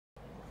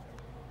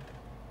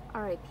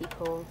All right,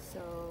 people,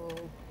 so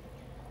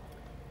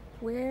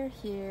we're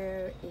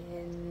here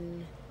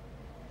in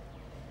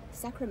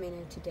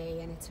Sacramento today,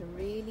 and it's a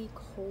really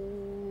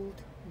cold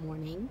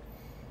morning,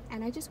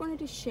 and I just wanted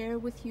to share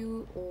with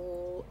you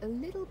all a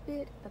little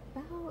bit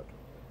about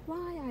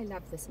why I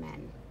love this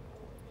man,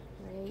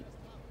 right?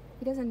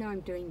 He doesn't know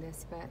I'm doing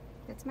this, but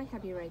that's my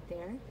hubby right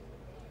there,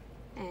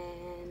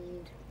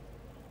 and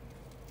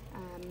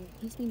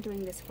he's been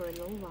doing this for a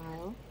little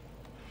while.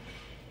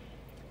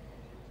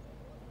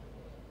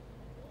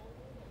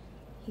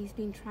 He's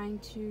been trying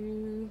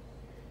to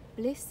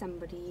bless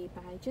somebody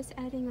by just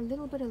adding a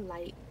little bit of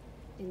light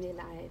in their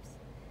lives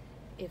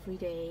every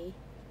day,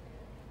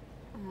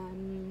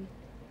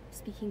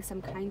 speaking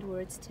some kind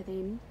words to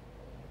them,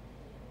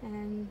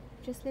 and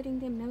just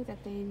letting them know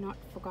that they're not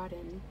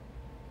forgotten.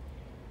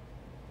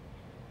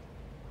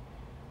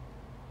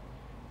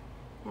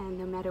 And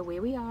no matter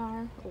where we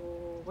are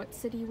or what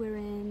city we're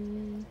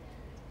in,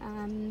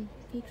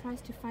 he tries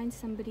to find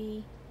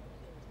somebody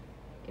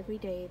every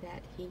day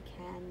that he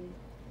can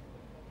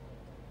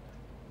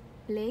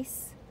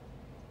bless,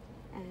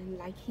 and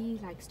like he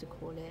likes to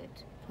call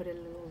it, put a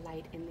little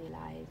light in their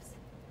lives.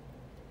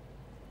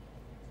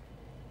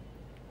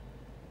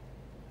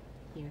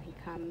 Here he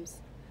comes.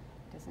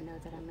 Doesn't know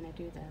that I'm going to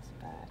do this,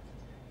 but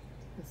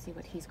we'll see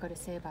what he's got to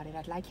say about it.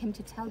 I'd like him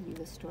to tell you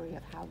the story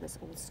of how this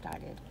all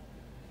started.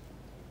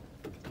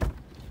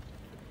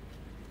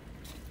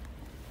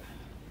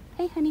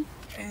 Hey, honey.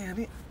 Hey,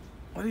 honey.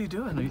 What are you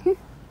doing? Are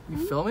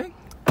you filming?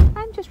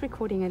 I'm just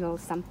recording a little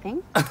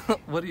something.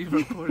 What are you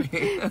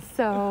recording?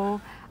 So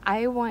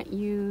I want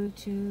you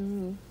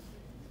to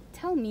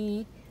tell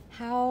me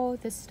how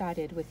this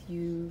started with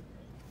you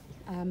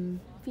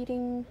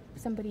feeding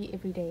somebody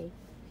every day.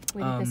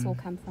 Where did this all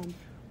come from?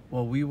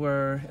 Well, we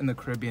were in the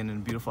Caribbean in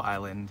a beautiful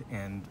island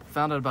and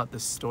found out about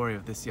this story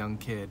of this young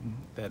kid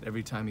that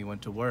every time he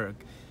went to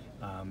work,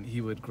 he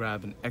would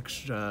grab an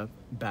extra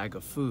bag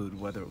of food,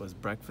 whether it was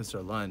breakfast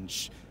or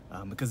lunch,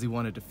 because he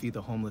wanted to feed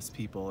the homeless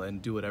people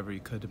and do whatever he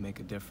could to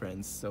make a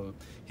difference. So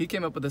he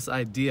came up with this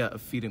idea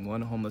of feeding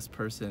one homeless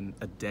person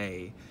a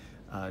day,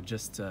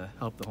 just to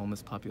help the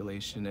homeless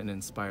population and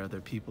inspire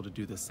other people to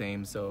do the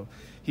same. So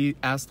he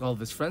asked all of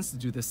his friends to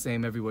do the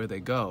same everywhere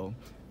they go,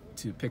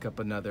 to pick up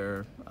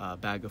another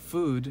bag of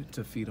food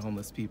to feed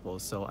homeless people.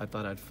 So I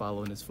thought I'd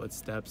follow in his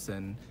footsteps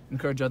and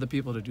encourage other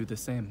people to do the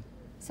same.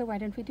 So why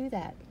don't we do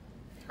that?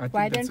 I think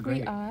Why that's don't we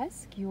great.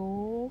 ask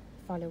your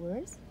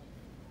followers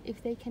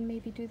if they can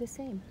maybe do the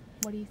same?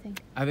 What do you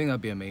think? I think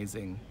that'd be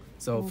amazing.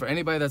 So for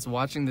anybody that's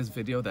watching this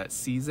video that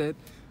sees it,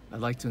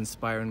 I'd like to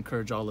inspire and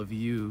encourage all of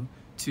you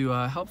to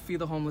help feed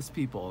the homeless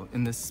people.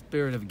 In the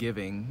spirit of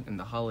giving in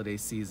the holiday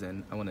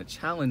season, I want to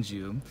challenge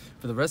you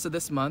for the rest of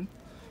this month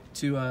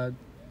to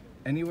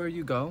anywhere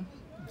you go,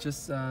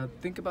 just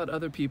think about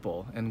other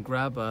people and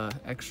grab a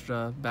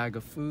extra bag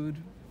of food,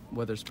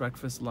 whether it's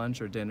breakfast,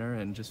 lunch, or dinner,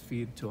 and just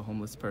feed to a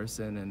homeless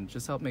person and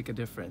just help make a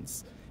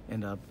difference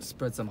and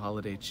spread some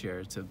holiday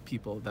cheer to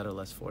people that are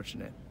less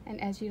fortunate.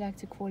 And as you like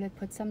to call it,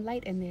 put some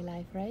light in their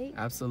life, right?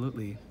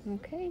 Absolutely.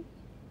 Okay.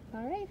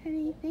 All right,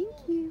 honey. Thank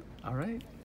you. All right.